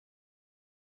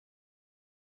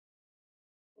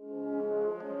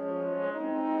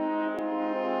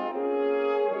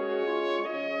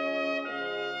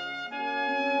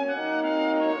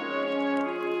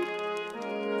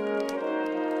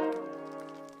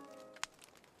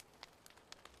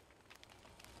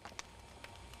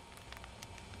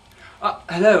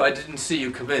Hello, I didn't see you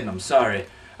come in, I'm sorry.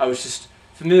 I was just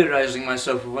familiarising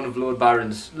myself with one of Lord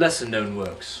Byron's lesser-known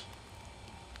works.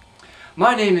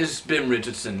 My name is Bim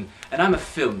Richardson, and I'm a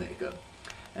filmmaker.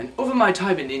 And over my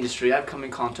time in the industry, I've come in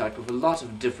contact with a lot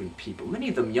of different people, many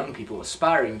of them young people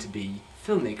aspiring to be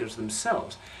filmmakers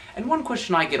themselves. And one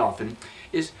question I get often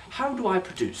is, how do I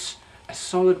produce a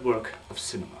solid work of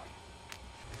cinema?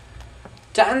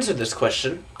 To answer this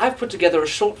question, I've put together a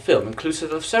short film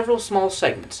inclusive of several small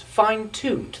segments,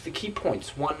 fine-tuned to the key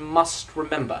points one must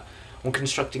remember when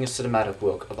constructing a cinematic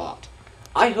work of art.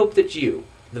 I hope that you,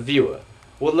 the viewer,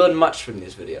 will learn much from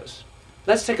these videos.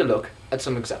 Let's take a look at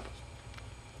some examples.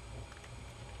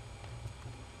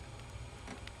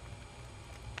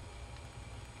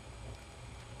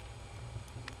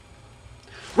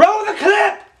 Roll the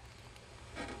clip!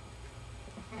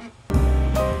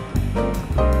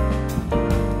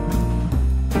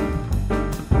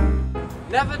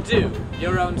 Never do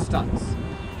your own stunts.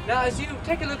 Now, as you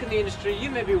take a look at the industry,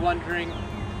 you may be wondering,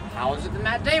 how is it that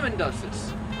Matt Damon does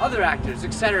this? Other actors,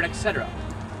 etc., etc.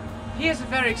 He is a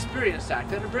very experienced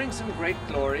actor and brings some great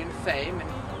glory and fame and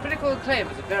critical acclaim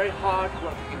as a very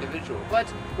hard-working individual. But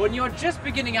when you're just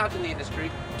beginning out in the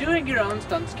industry, doing your own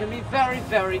stunts can be very,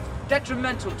 very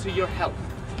detrimental to your health.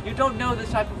 You don't know the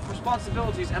type of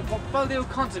responsibilities and portfolio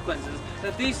consequences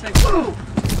that these things... Ooh!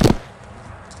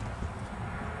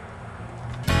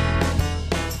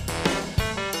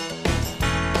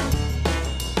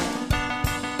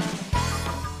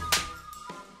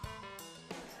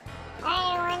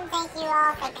 Thank you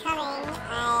all for coming.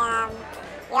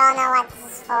 You all know what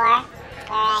this is for.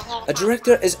 A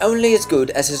director is only as good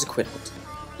as his equipment.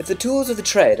 If the tools of the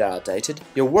trade are outdated,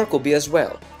 your work will be as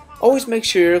well. Always make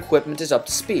sure your equipment is up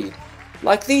to speed,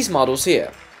 like these models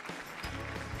here.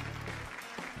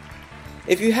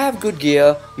 If you have good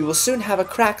gear, you will soon have a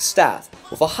crack staff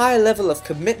with a high level of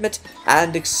commitment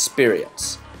and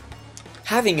experience.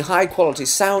 Having high quality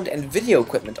sound and video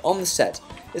equipment on the set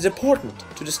is important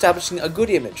to establishing a good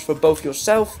image for both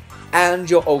yourself and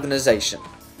your organization.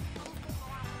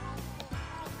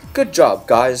 Good job,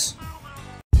 guys.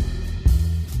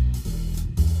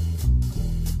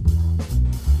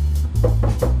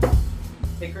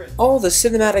 All the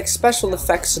cinematic special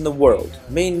effects in the world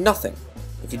mean nothing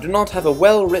if you do not have a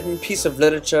well-written piece of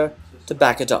literature to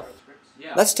back it up.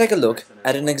 Let's take a look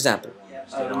at an example.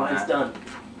 Mine's done.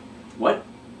 What?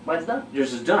 Mine's done.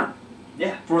 Yours is done?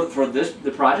 Yeah. For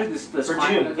the project? This For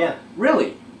June, yeah.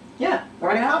 Really? Yeah. I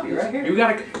got a copy right here. You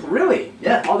got a... Really?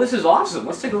 Yeah. Oh, this is awesome.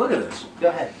 Let's take a look at this. Go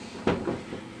ahead.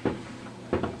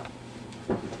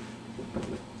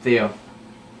 Theo.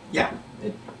 Yeah.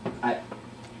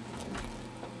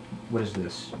 What is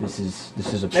this? This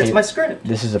is a That's my script.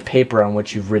 This is a paper on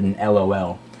which you've written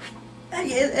LOL.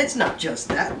 It's not just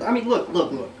that. I mean, look.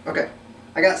 Okay.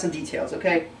 I got some details,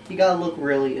 okay? You gotta look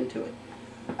really into it.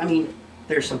 I mean,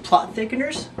 there's some plot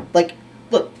thickeners. Like,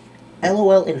 look,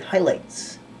 LOL in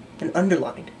highlights and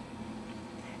underlined.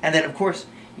 And then, of course,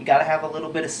 you gotta have a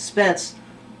little bit of suspense.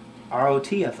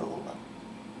 ROTFLOL.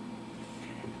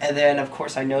 And then, of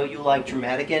course, I know you like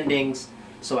dramatic endings,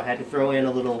 so I had to throw in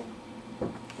a little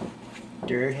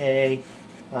hey.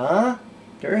 Huh?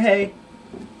 hey.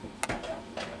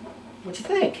 What you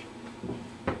think?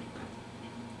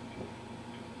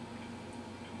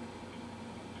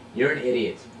 You're an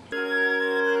idiot.